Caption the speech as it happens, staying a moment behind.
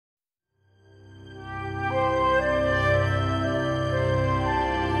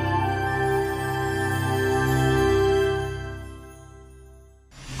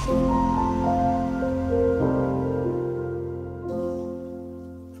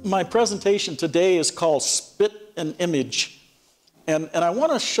My presentation today is called Spit and Image. And I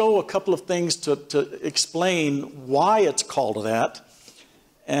want to show a couple of things to explain why it's called that.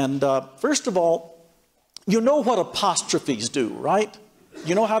 And first of all, you know what apostrophes do, right?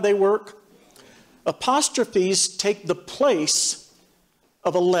 You know how they work? Apostrophes take the place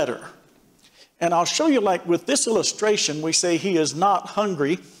of a letter. And I'll show you, like with this illustration, we say he is not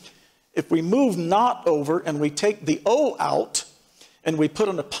hungry. If we move not over and we take the O out and we put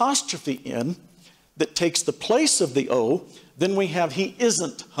an apostrophe in that takes the place of the O, then we have he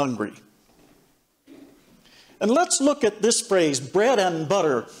isn't hungry. And let's look at this phrase, bread and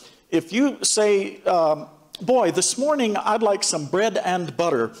butter. If you say, boy, this morning I'd like some bread and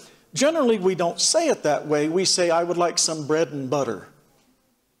butter. Generally, we don't say it that way. We say, I would like some bread and butter.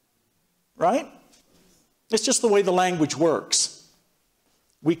 Right? It's just the way the language works.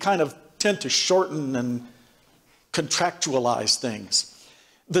 We kind of tend to shorten and contractualize things.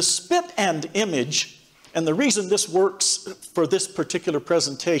 The spit and image, and the reason this works for this particular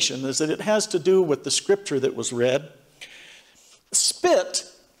presentation is that it has to do with the scripture that was read.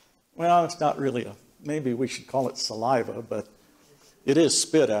 Spit, well, it's not really maybe we should call it saliva, but it is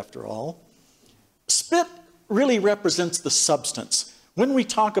spit after all. Spit really represents the substance. When we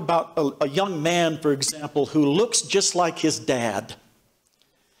talk about a young man, for example, who looks just like his dad,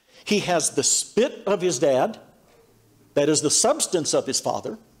 he has the spit of his dad, that is the substance of his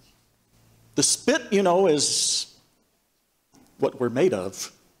father. The spit, you know, is what we're made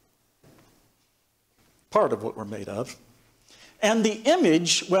of, part of what we're made of. And the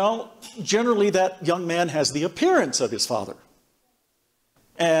image, well, generally that young man has the appearance of his father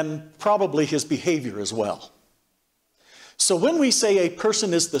and probably his behavior as well. So when we say a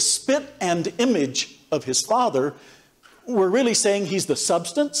person is the spit and image of his father, we're really saying he's the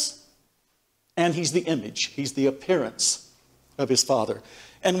substance and he's the image. He's the appearance of his father.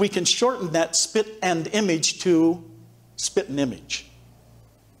 And we can shorten that spit and image to spit and image.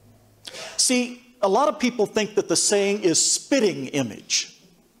 See, a lot of people think that the saying is spitting image.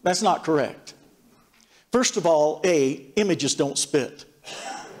 That's not correct. First of all, images don't spit.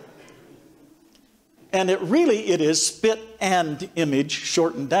 And it is spit and image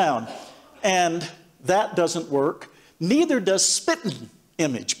shortened down. And that doesn't work. Neither does spitting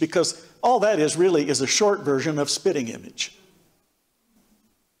image, because all that is really is a short version of spitting image.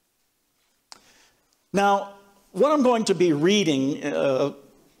 Now, what I'm going to be reading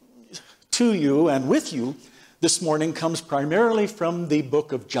to you and with you this morning comes primarily from the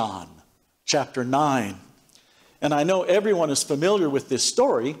book of John, chapter 9. And I know everyone is familiar with this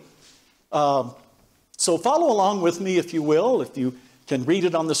story. So follow along with me if you will, if you can read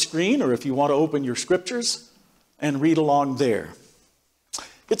it on the screen, or if you want to open your scriptures and read along there.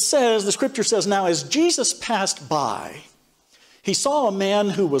 It says, the scripture says, now as Jesus passed by, he saw a man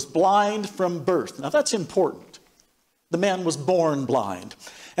who was blind from birth. Now that's important. The man was born blind.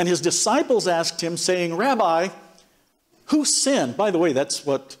 And his disciples asked him, saying, Rabbi, who sinned? By the way, that's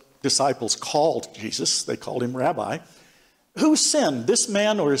what disciples called Jesus. They called him Rabbi. Who sinned, this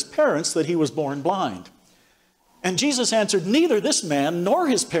man or his parents, that he was born blind? And Jesus answered, neither this man nor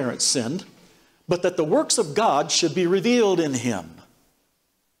his parents sinned, but that the works of God should be revealed in him.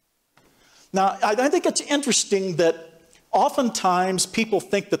 Now, I think it's interesting that oftentimes people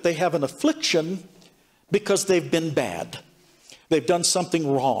think that they have an affliction because they've been bad. They've done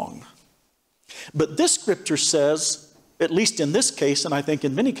something wrong. But this scripture says, at least in this case, and I think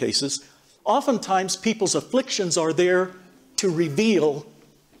in many cases, oftentimes people's afflictions are there to reveal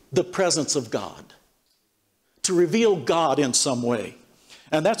the presence of God, to reveal God in some way.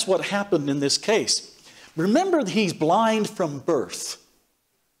 And that's what happened in this case. Remember, he's blind from birth.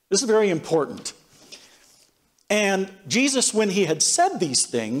 This is very important. And Jesus, when he had said these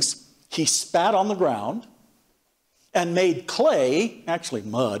things, he spat on the ground and made clay, actually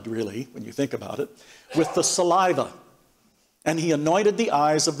mud really, when you think about it, with the saliva. And he anointed the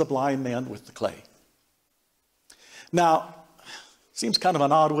eyes of the blind man with the clay. Now, seems kind of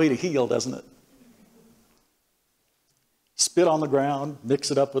an odd way to heal, doesn't it? Spit on the ground,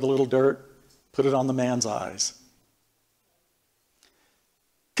 mix it up with a little dirt, put it on the man's eyes.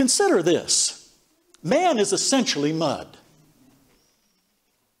 Consider this. Man is essentially mud.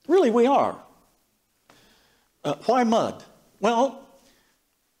 Really, we are. Why mud? Well,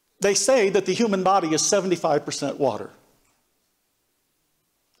 they say that the human body is 75% water.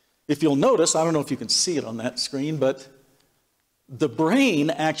 If you'll notice, I don't know if you can see it on that screen, but the brain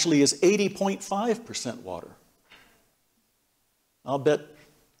actually is 80.5% water. I'll bet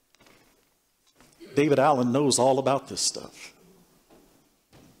David Allen knows all about this stuff.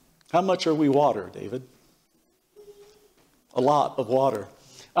 How much are we water, David? A lot of water.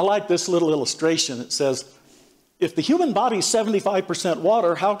 I like this little illustration. It says, if the human body is 75%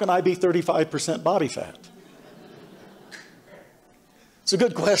 water, how can I be 35% body fat? It's a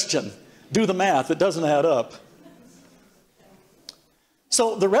good question. Do the math. It doesn't add up.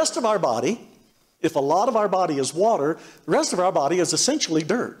 So the rest of our body, if a lot of our body is water, the rest of our body is essentially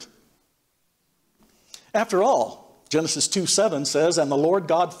dirt. After all, Genesis 2:7 says, and the Lord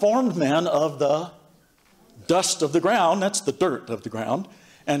God formed man of the dust of the ground, that's the dirt of the ground,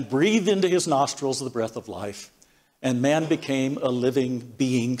 and breathed into his nostrils the breath of life. And man became a living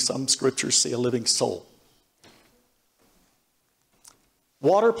being. Some scriptures say a living soul.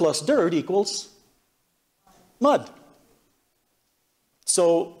 Water plus dirt equals mud.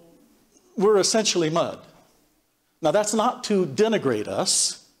 So we're essentially mud. Now that's not to denigrate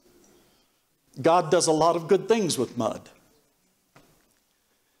us. God does a lot of good things with mud.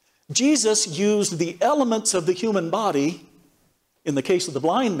 Jesus used the elements of the human body, in the case of the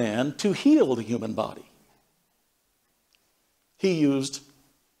blind man, to heal the human body. He used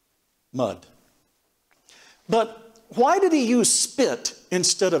mud. But why did he use spit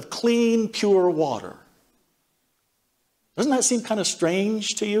instead of clean, pure water? Doesn't that seem kind of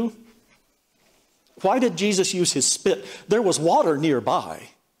strange to you? Why did Jesus use his spit? There was water nearby.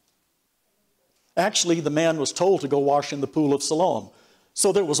 Actually, the man was told to go wash in the pool of Siloam.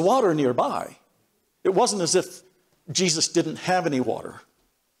 So there was water nearby. It wasn't as if Jesus didn't have any water.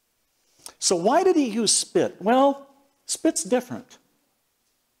 So why did he use spit? Well, spit's different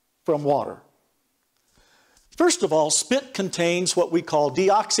from water. First of all, spit contains what we call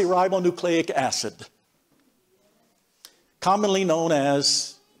deoxyribonucleic acid, commonly known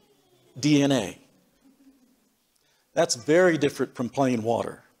as DNA. That's very different from plain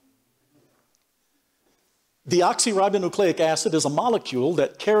water. Deoxyribonucleic acid is a molecule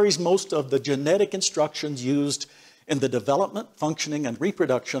that carries most of the genetic instructions used in the development, functioning, and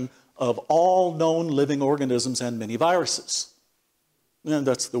reproduction of all known living organisms and many viruses. And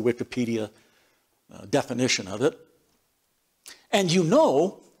that's the Wikipedia definition of it. And you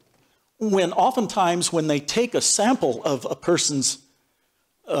know, oftentimes when they take a sample of a person's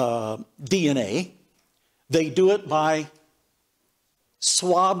DNA, they do it by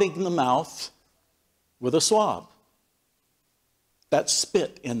swabbing the mouth with a swab. That's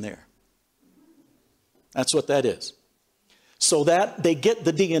spit in there. That's what that is. So that they get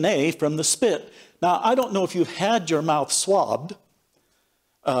the DNA from the spit. Now, I don't know if you've had your mouth swabbed.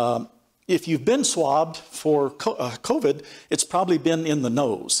 If you've been swabbed for COVID, it's probably been in the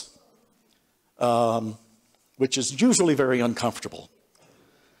nose, which is usually very uncomfortable.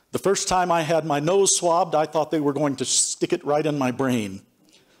 The first time I had my nose swabbed, I thought they were going to stick it right in my brain.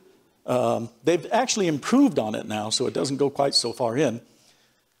 They've actually improved on it now, so it doesn't go quite so far in.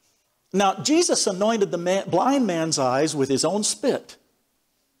 Now, Jesus anointed the blind man's eyes with his own spit,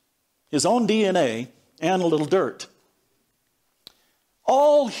 his own DNA, and a little dirt.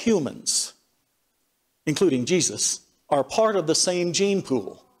 All humans, including Jesus, are part of the same gene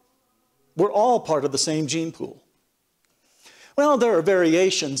pool. We're all part of the same gene pool. Well, there are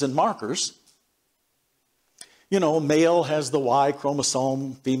variations in markers. You know, male has the Y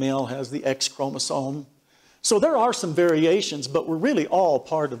chromosome, female has the X chromosome. So there are some variations, but we're really all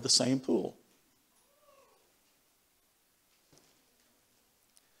part of the same pool.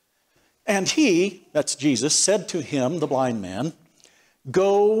 And he, that's Jesus, said to him, the blind man,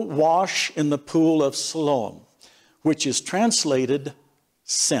 go wash in the pool of Siloam, which is translated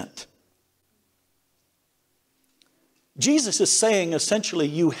sent. Jesus is saying essentially,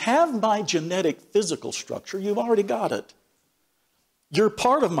 you have my genetic physical structure, you've already got it. You're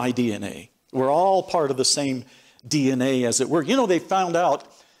part of my DNA. We're all part of the same DNA, as it were. You know, they found out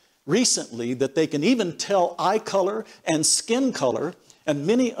recently that they can even tell eye color and skin color and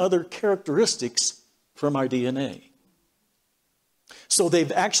many other characteristics from our DNA. So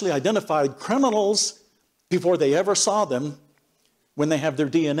they've actually identified criminals before they ever saw them. When they have their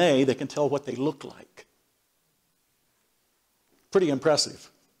DNA, they can tell what they look like. Pretty impressive.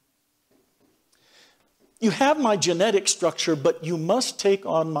 You have my genetic structure, but you must take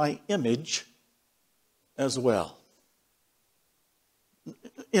on my image as well.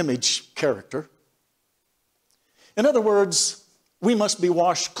 Image, character. In other words, we must be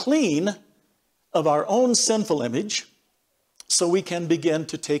washed clean of our own sinful image so we can begin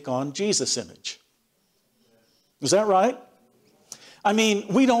to take on Jesus' image. Is that right? I mean,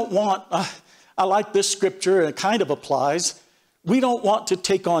 we don't want, I like this scripture, and it kind of applies. We don't want to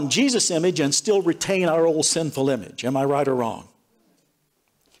take on Jesus' image and still retain our old sinful image. Am I right or wrong?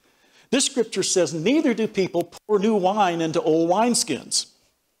 This scripture says, neither do people pour new wine into old wineskins.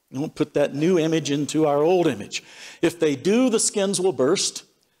 Don't put that new image into our old image. If they do, the skins will burst,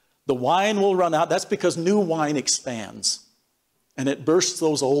 The wine will run out. That's because new wine expands, and it bursts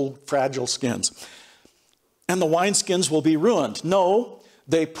those old fragile skins. And the wineskins will be ruined. No,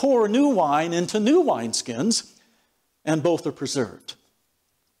 they pour new wine into new wineskins, and both are preserved.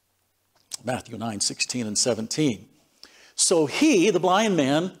 Matthew 9:16 and 17. So he, the blind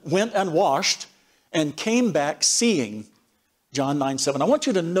man, went and washed and came back seeing. John 9:7. I want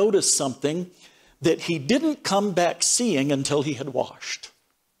you to notice something, that he didn't come back seeing until he had washed.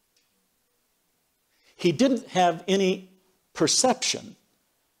 He didn't have any perception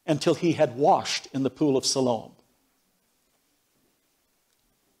until he had washed in the pool of Siloam.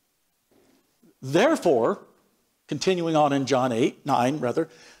 Therefore, continuing on in John 9,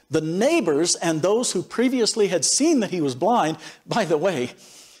 the neighbors and those who previously had seen that he was blind, by the way,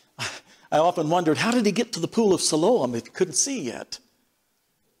 I often wondered, how did he get to the pool of Siloam if he couldn't see yet?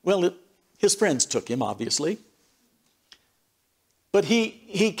 Well, his friends took him, obviously. But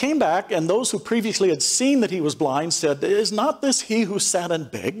he came back, and those who previously had seen that he was blind said, is not this he who sat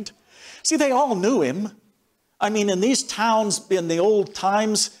and begged? See, they all knew him. I mean, in these towns in the old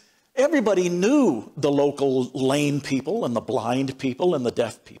times, everybody knew the local lame people and the blind people and the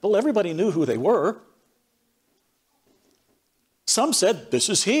deaf people. Everybody knew who they were. Some said, this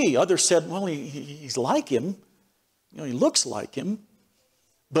is he. Others said, well, he's like him. You know, he looks like him.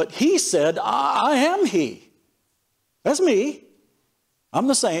 But he said, I am he. That's me. I'm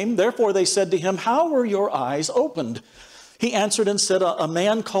the same. Therefore they said to him, how were your eyes opened? He answered and said, a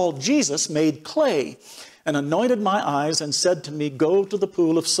man called Jesus made clay and anointed my eyes and said to me, go to the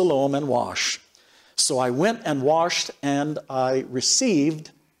pool of Siloam and wash. So I went and washed, and I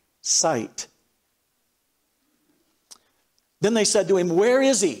received sight. Then they said to him, where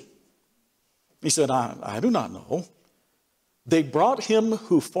is he? He said, I do not know. They brought him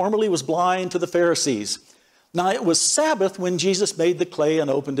who formerly was blind to the Pharisees. Now it was Sabbath when Jesus made the clay and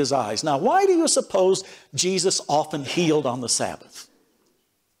opened his eyes. Now why do you suppose Jesus often healed on the Sabbath?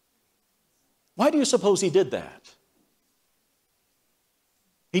 Why do you suppose he did that?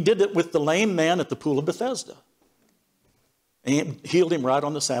 He did it with the lame man at the pool of Bethesda. And he healed him right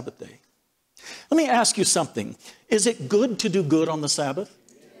on the Sabbath day. Let me ask you something. Is it good to do good on the Sabbath?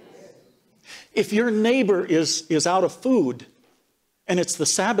 If your neighbor is out of food and it's the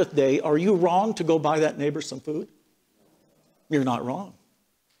Sabbath day, are you wrong to go buy that neighbor some food? You're not wrong.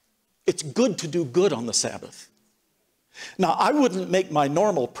 It's good to do good on the Sabbath. Now, I wouldn't make my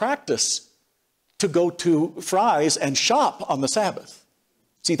normal practice to go to Fry's and shop on the Sabbath.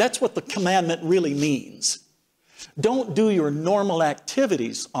 See, that's what the commandment really means. Don't do your normal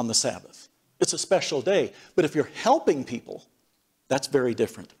activities on the Sabbath. It's a special day. But if you're helping people, that's very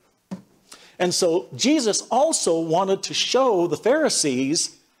different. And so Jesus also wanted to show the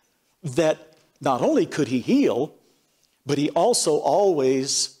Pharisees that not only could he heal, but he also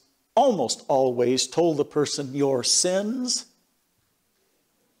almost always told the person, your sins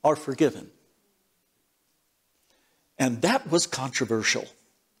are forgiven. And that was controversial,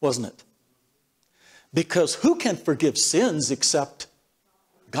 wasn't it? Because who can forgive sins except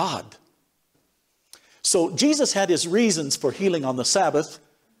God? So Jesus had his reasons for healing on the Sabbath.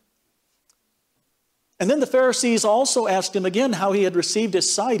 And then the Pharisees also asked him again how he had received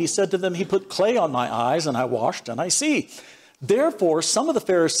his sight. He said to them, he put clay on my eyes and I washed and I see. Therefore, some of the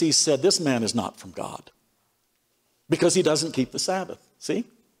Pharisees said, this man is not from God because he doesn't keep the Sabbath. See?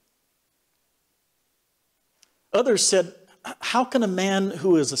 Others said, how can a man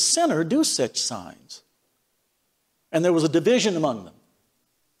who is a sinner do such signs? And there was a division among them.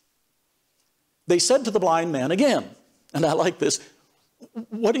 They said to the blind man again, and I like this,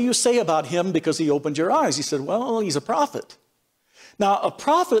 what do you say about him because he opened your eyes? He said, well, he's a prophet. Now, a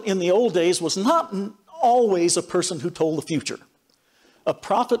prophet in the old days was not always a person who told the future. A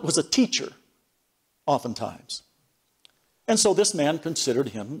prophet was a teacher, oftentimes. And so this man considered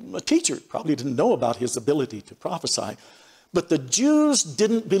him a teacher. Probably didn't know about his ability to prophesy. But the Jews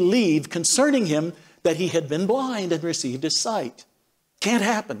didn't believe concerning him that he had been blind and received his sight. Can't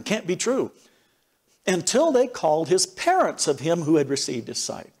happen, can't be true. Until they called his parents of him who had received his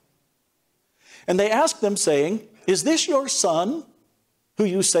sight. And they asked them, saying, is this your son who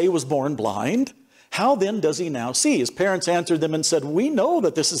you say was born blind? How then does he now see? His parents answered them and said, we know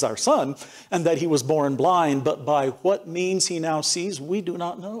that this is our son and that he was born blind, but by what means he now sees, we do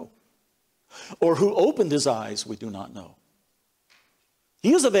not know. Or who opened his eyes, we do not know.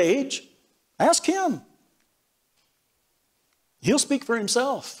 He is of age. Ask him. He'll speak for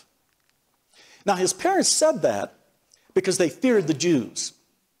himself. Now, his parents said that because they feared the Jews.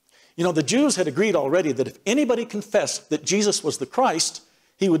 You know, the Jews had agreed already that if anybody confessed that Jesus was the Christ,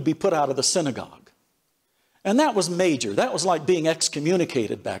 he would be put out of the synagogue. And that was major. That was like being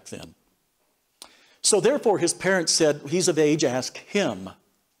excommunicated back then. So therefore his parents said, he's of age, ask him.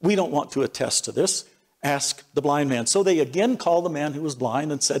 We don't want to attest to this. Ask the blind man. So they again called the man who was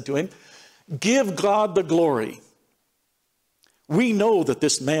blind and said to him, give God the glory. We know that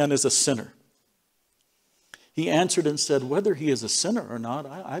this man is a sinner. He answered and said, whether he is a sinner or not,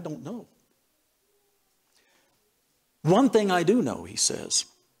 I don't know. One thing I do know, he says,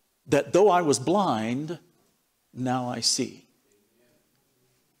 that though I was blind, now I see.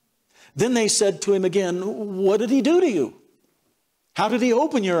 Then they said to him again, what did he do to you? How did he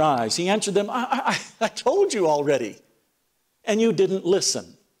open your eyes? He answered them, I told you already, and you didn't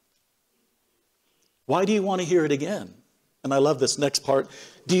listen. Why do you want to hear it again? And I love this next part.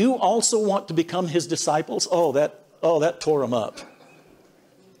 Do you also want to become his disciples? Oh, that tore them up.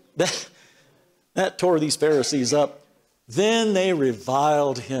 That tore these Pharisees up. Then they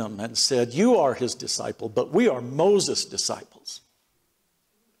reviled him and said, you are his disciple, but we are Moses' disciples.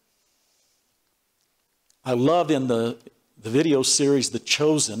 I love in the video series, The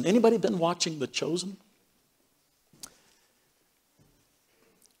Chosen. Anybody been watching The Chosen?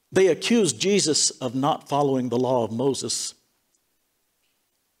 They accused Jesus of not following the law of Moses.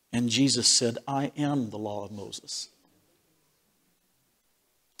 And Jesus said, I am the law of Moses.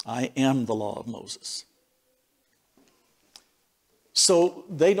 I am the law of Moses. So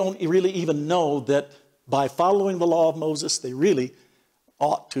they don't really even know that by following the law of Moses, they really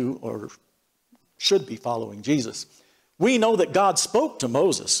ought to or should be following Jesus. We know that God spoke to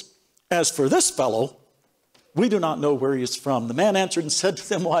Moses. As for this fellow, we do not know where he is from. The man answered and said to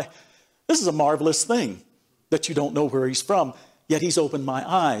them, why, this is a marvelous thing that you don't know where he's from, yet he's opened my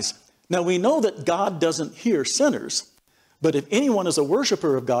eyes. Now we know that God doesn't hear sinners, but if anyone is a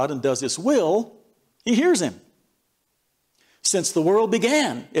worshiper of God and does his will, he hears him. Since the world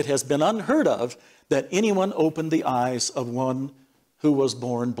began, it has been unheard of that anyone opened the eyes of one who was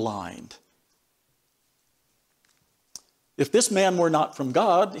born blind. If this man were not from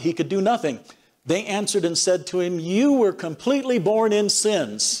God, he could do nothing. They answered and said to him, you were completely born in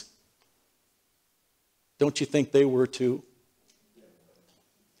sins. Don't you think they were too?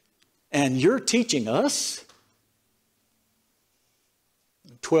 And you're teaching us?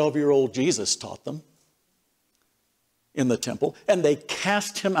 12-year-old Jesus taught them in the temple, and they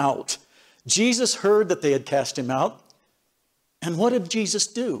cast him out. Jesus heard that they had cast him out, and what did Jesus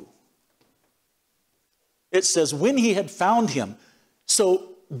do? It says, when he had found him.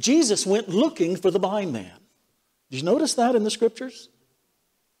 So Jesus went looking for the blind man. Did you notice that in the scriptures?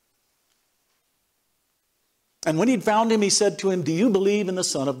 And when he'd found him, he said to him, do you believe in the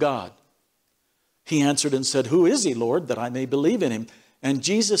Son of God? He answered and said, who is he, Lord, that I may believe in him? And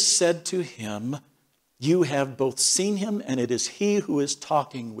Jesus said to him, you have both seen him, and it is he who is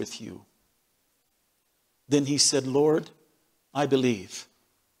talking with you. Then he said, Lord, I believe.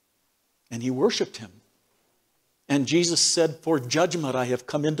 And he worshiped him. And Jesus said, for judgment I have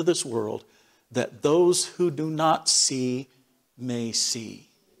come into this world, that those who do not see may see,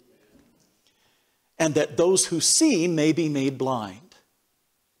 and that those who see may be made blind.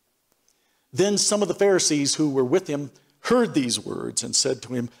 Then some of the Pharisees who were with him heard these words and said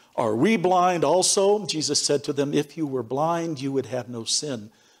to him, are we blind also? Jesus said to them, if you were blind, you would have no sin.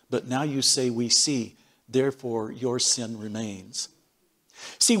 But now you say we see, therefore your sin remains.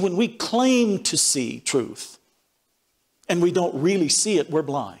 See, when we claim to see truth and we don't really see it, we're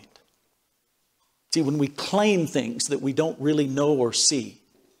blind. See, when we claim things that we don't really know or see.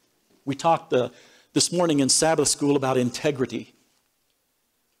 We talked this morning in Sabbath school about integrity.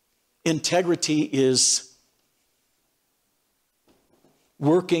 Integrity is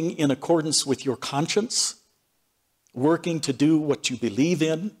working in accordance with your conscience, working to do what you believe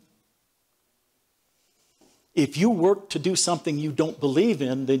in. If you work to do something you don't believe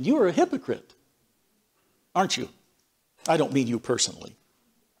in, then you're a hypocrite, aren't you? I don't mean you personally.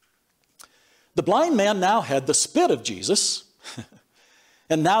 The blind man now had the spit of Jesus,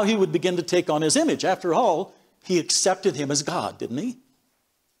 and now he would begin to take on his image. After all, he accepted him as God, didn't he?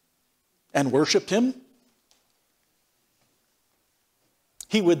 And worshiped him.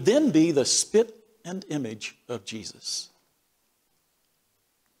 He would then be the spit and image of Jesus.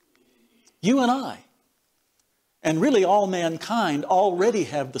 You and I, and really all mankind, already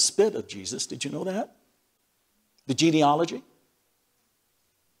have the spit of Jesus. Did you know that? The genealogy.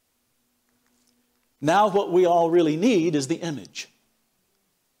 Now what we all really need is the image.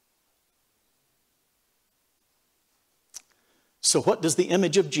 So what does the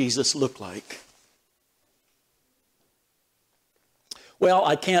image of Jesus look like? Well,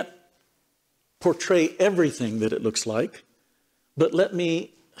 I can't portray everything that it looks like, but let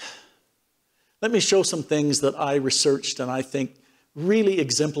me Let me show some things that I researched and I think really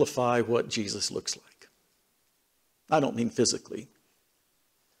exemplify what Jesus looks like. I don't mean physically.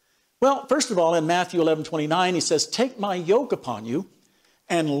 Well, first of all, in Matthew 11:29, he says, "Take my yoke upon you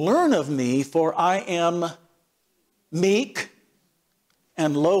and learn of me, for I am meek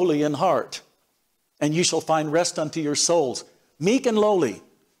and lowly in heart, and you shall find rest unto your souls." Meek and lowly.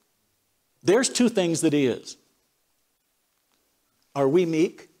 There's two things that he is. Are we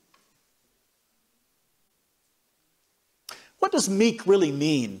meek? What does meek really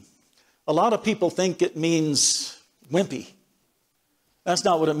mean? A lot of people think it means wimpy. That's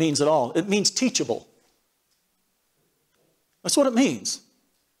not what it means at all. It means teachable. That's what it means.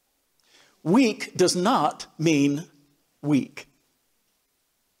 Weak does not mean weak.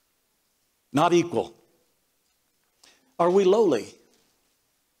 Not equal. Are we lowly?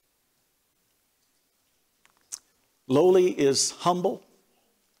 Lowly is humble,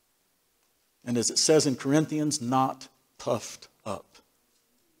 and as it says in Corinthians, not puffed up.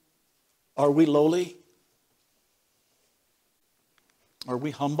 Are we lowly? Are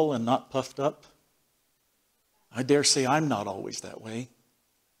we humble and not puffed up? I dare say I'm not always that way.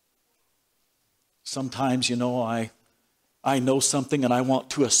 Sometimes, I know something and I want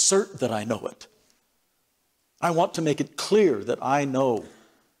to assert that I know it. I want to make it clear that I know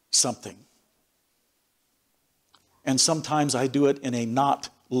something. And sometimes I do it in a not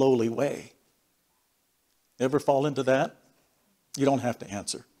lowly way. Ever fall into that? You don't have to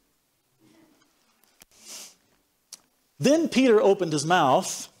answer. Then Peter opened his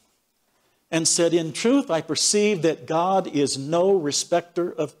mouth and said, "In truth, I perceive that God is no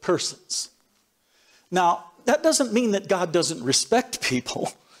respecter of persons." Now, that doesn't mean that God doesn't respect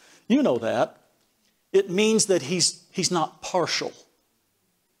people. You know that. It means that he's not partial.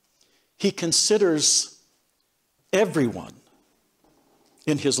 He considers everyone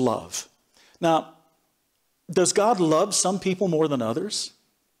in his love. Now, does God love some people more than others?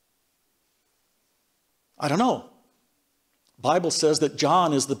 I don't know. The Bible says that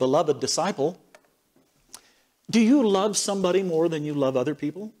John is the beloved disciple. Do you love somebody more than you love other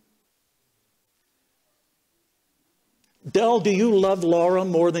people? Del, do you love Laura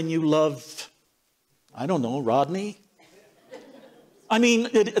more than you love, I don't know, Rodney? I mean,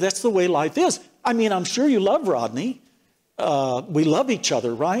 that's the way life is. I mean, I'm sure you love Rodney. We love each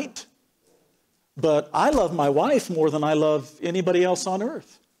other, right? But I love my wife more than I love anybody else on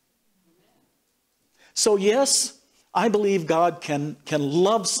earth. So yes, I believe God can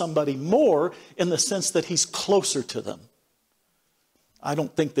love somebody more in the sense that he's closer to them. I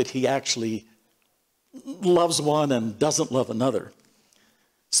don't think that he actually loves one and doesn't love another.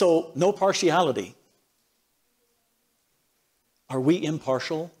 So no partiality. Are we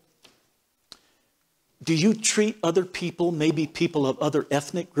impartial? Do you treat other people, maybe people of other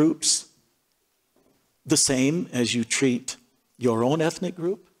ethnic groups, the same as you treat your own ethnic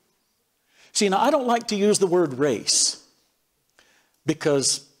group? See, now I don't like to use the word race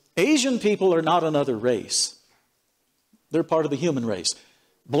because Asian people are not another race. They're part of the human race.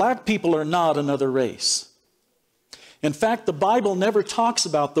 Black people are not another race. In fact, the Bible never talks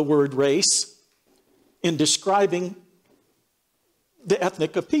about the word race in describing the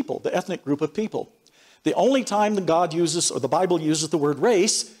ethnic group of people. The only time that God uses, or the Bible uses the word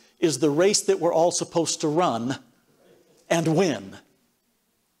race, is the race that we're all supposed to run and win.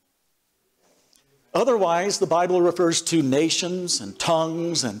 Otherwise, the Bible refers to nations and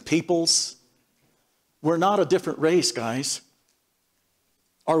tongues and peoples. We're not a different race, guys.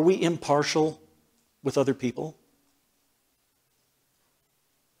 Are we impartial with other people?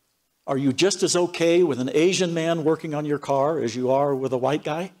 Are you just as okay with an Asian man working on your car as you are with a white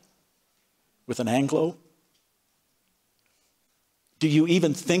guy? With an Anglo? Do you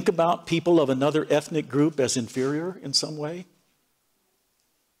even think about people of another ethnic group as inferior in some way?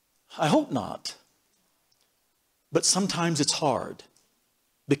 I hope not. But sometimes it's hard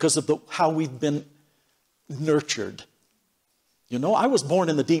because of how we've been nurtured. You know, I was born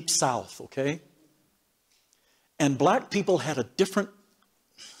in the deep South, okay? And black people had a different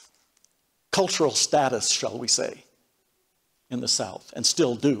cultural status, shall we say, in the South, and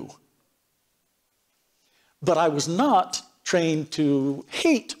still do. But I was not trained to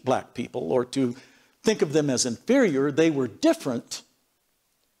hate black people or to think of them as inferior. They were different.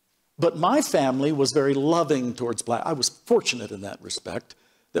 But my family was very loving towards black. I was fortunate in that respect,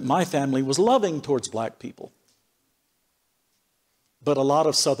 that my family was loving towards black people. But a lot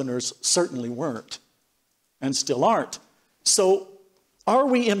of Southerners certainly weren't, and still aren't. So, are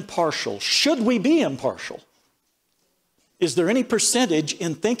we impartial? Should we be impartial? Is there any percentage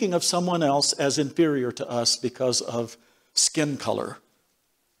in thinking of someone else as inferior to us because of skin color?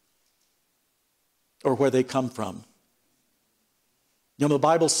 or where they come from. You know, the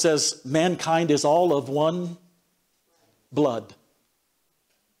Bible says mankind is all of one blood.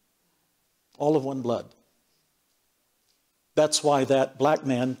 All of one blood. That's why that black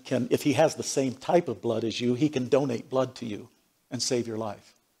man can, if he has the same type of blood as you, he can donate blood to you and save your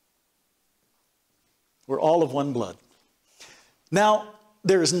life. We're all of one blood. Now,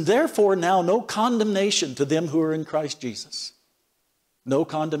 there is therefore now no condemnation to them who are in Christ Jesus. No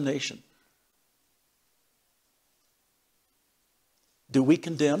condemnation. Do we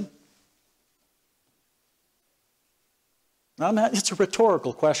condemn? It's a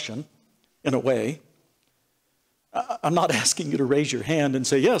rhetorical question, in a way. I'm not asking you to raise your hand and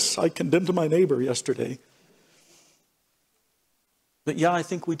say, yes, I condemned my neighbor yesterday. But yeah, I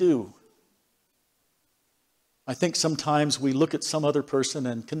think we do. I think sometimes we look at some other person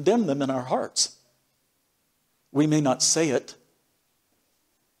and condemn them in our hearts. We may not say it,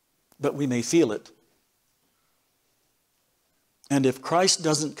 but we may feel it. And if Christ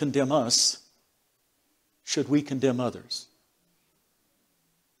doesn't condemn us, should we condemn others?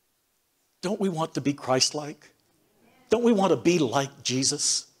 Don't we want to be Christ-like? Don't we want to be like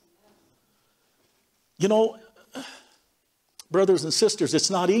Jesus? You know, brothers and sisters, it's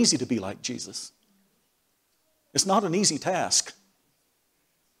not easy to be like Jesus. It's not an easy task.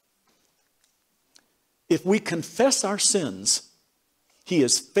 If we confess our sins, He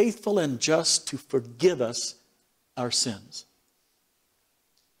is faithful and just to forgive us our sins.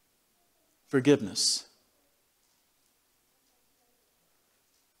 Forgiveness.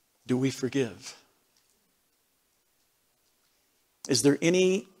 Do we forgive? Is there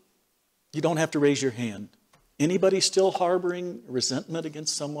any, you don't have to raise your hand, anybody still harboring resentment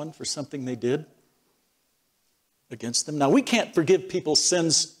against someone for something they did against them? Now, we can't forgive people's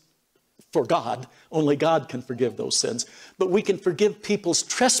sins for God. Only God can forgive those sins. But we can forgive people's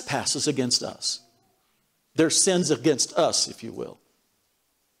trespasses against us. Their sins against us, if you will.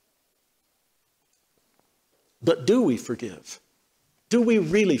 But do we forgive? Do we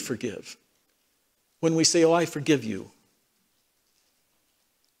really forgive? When we say, oh, I forgive you.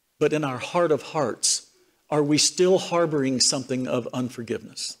 But in our heart of hearts, are we still harboring something of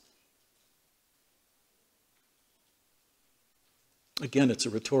unforgiveness? Again, it's a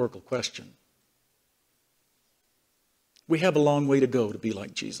rhetorical question. We have a long way to go to be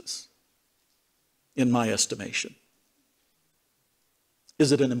like Jesus, in my estimation.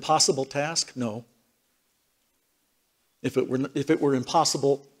 Is it an impossible task? No. If it were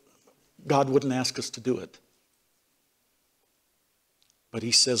impossible, God wouldn't ask us to do it. But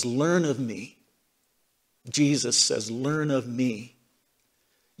He says, learn of me. Jesus says, learn of me.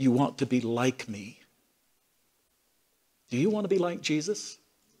 You want to be like me. Do you want to be like Jesus?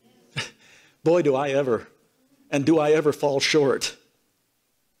 Boy, do I ever. And do I ever fall short.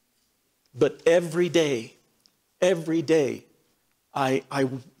 But every day, I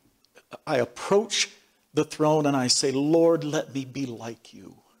approach the throne and I say, Lord, let me be like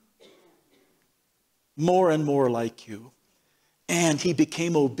you. More and more like you. And He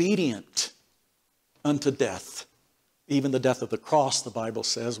became obedient unto death. Even the death of the cross, the Bible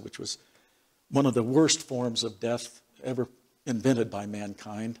says, which was one of the worst forms of death ever invented by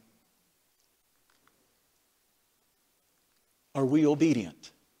mankind. Are we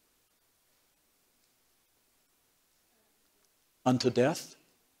obedient unto death?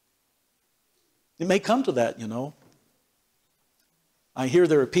 It may come to that, you know. I hear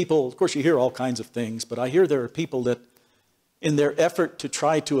there are people, of course you hear all kinds of things, but I hear there are people that in their effort to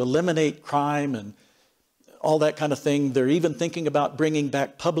try to eliminate crime and all that kind of thing, they're even thinking about bringing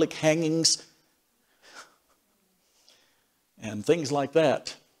back public hangings and things like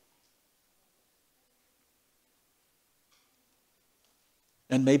that.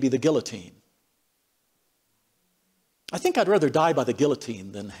 And maybe the guillotine. I think I'd rather die by the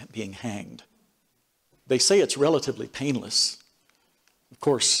guillotine than being hanged. They say it's relatively painless. Of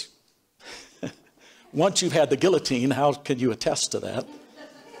course, once you've had the guillotine, how can you attest to that?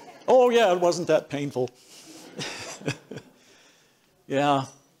 Oh yeah, it wasn't that painful. Yeah.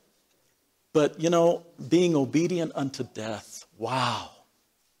 But you know, being obedient unto death, wow.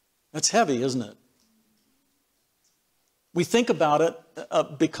 That's heavy, isn't it? We think about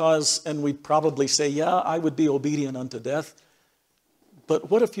it because, and we probably say, yeah, I would be obedient unto death. But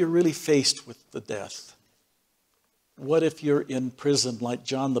what if you're really faced with the death? What if you're in prison like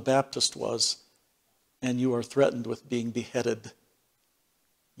John the Baptist was and you are threatened with being beheaded?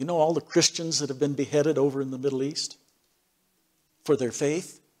 You know all the Christians that have been beheaded over in the Middle East for their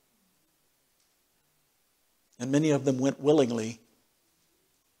faith? And many of them went willingly.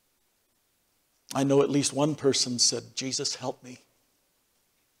 I know at least one person said, Jesus, help me,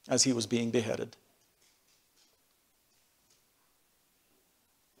 as he was being beheaded.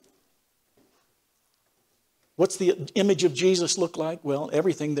 What's the image of Jesus look like? Well,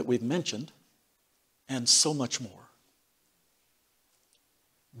 everything that we've mentioned and so much more.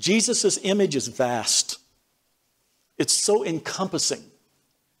 Jesus' image is vast. It's so encompassing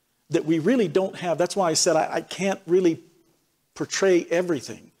that we really don't have. That's why I said I can't really portray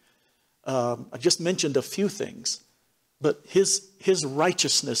everything. I just mentioned a few things. But his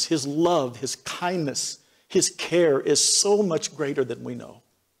righteousness, his love, his kindness, his care is so much greater than we know.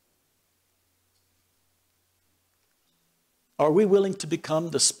 Are we willing to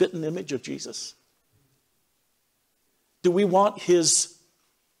become the spitting image of Jesus? Do we want his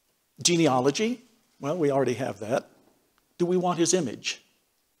genealogy? Well, we already have that. Do we want his image?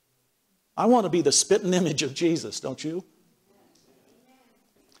 I want to be the spitting image of Jesus, don't you?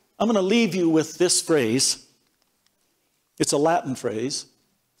 I'm going to leave you with this phrase. It's a Latin phrase.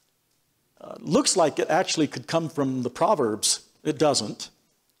 Looks like it actually could come from the Proverbs. It doesn't.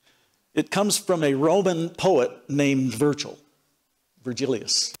 It comes from a Roman poet named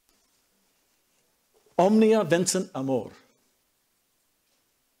Virgilius. Omnia vincit amor.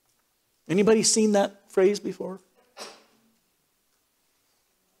 Anybody seen that phrase before?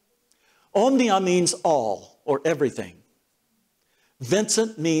 Omnia means all or everything.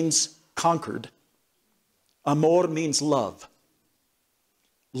 Vincit means conquered. Amor means love.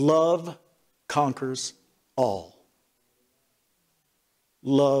 Love conquers all.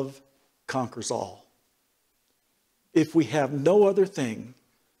 Love conquers all. If we have no other thing,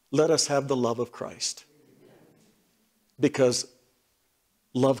 let us have the love of Christ. Because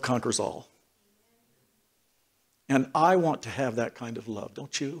love conquers all. And I want to have that kind of love,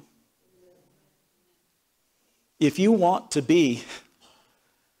 don't you? If you want to be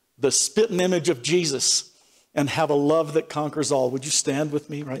the spitting image of Jesus and have a love that conquers all, would you stand with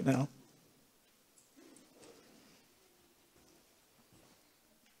me right now?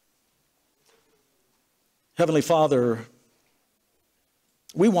 Heavenly Father,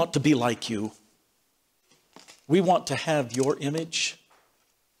 we want to be like you. We want to have your image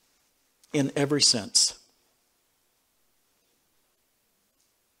in every sense.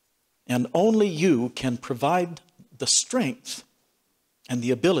 And only you can provide the strength and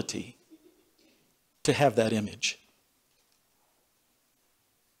the ability to have that image.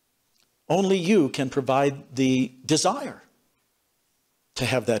 Only you can provide the desire to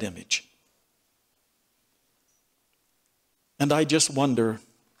have that image. And I just wonder,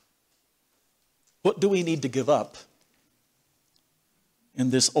 what do we need to give up in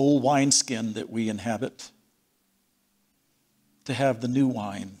this old wineskin that we inhabit to have the new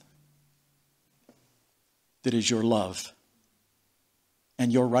wine that is your love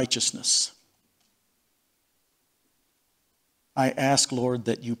and your righteousness? I ask, Lord,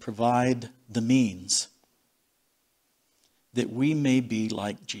 that you provide the means that we may be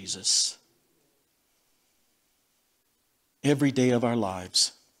like Jesus every day of our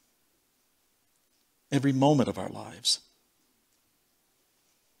lives, every moment of our lives.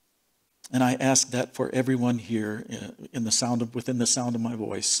 And I ask that for everyone here within the sound of my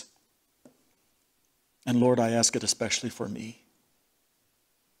voice. And Lord, I ask it especially for me.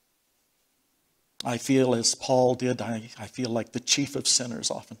 I feel as Paul did, I feel like the chief of sinners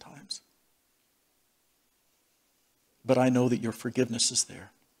oftentimes. But I know that your forgiveness is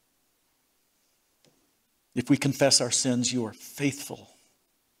there. If we confess our sins, you are faithful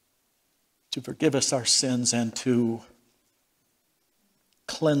to forgive us our sins and to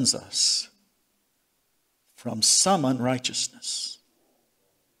cleanse us from some unrighteousness.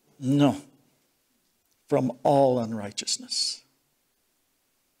 No, from all unrighteousness.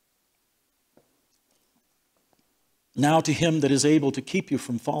 Now to him that is able to keep you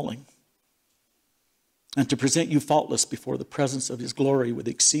from falling and to present you faultless before the presence of his glory with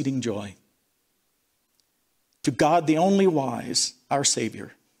exceeding joy. To God, the only wise, our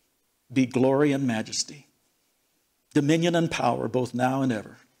Savior, be glory and majesty, dominion and power, both now and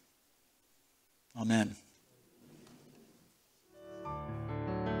ever. Amen.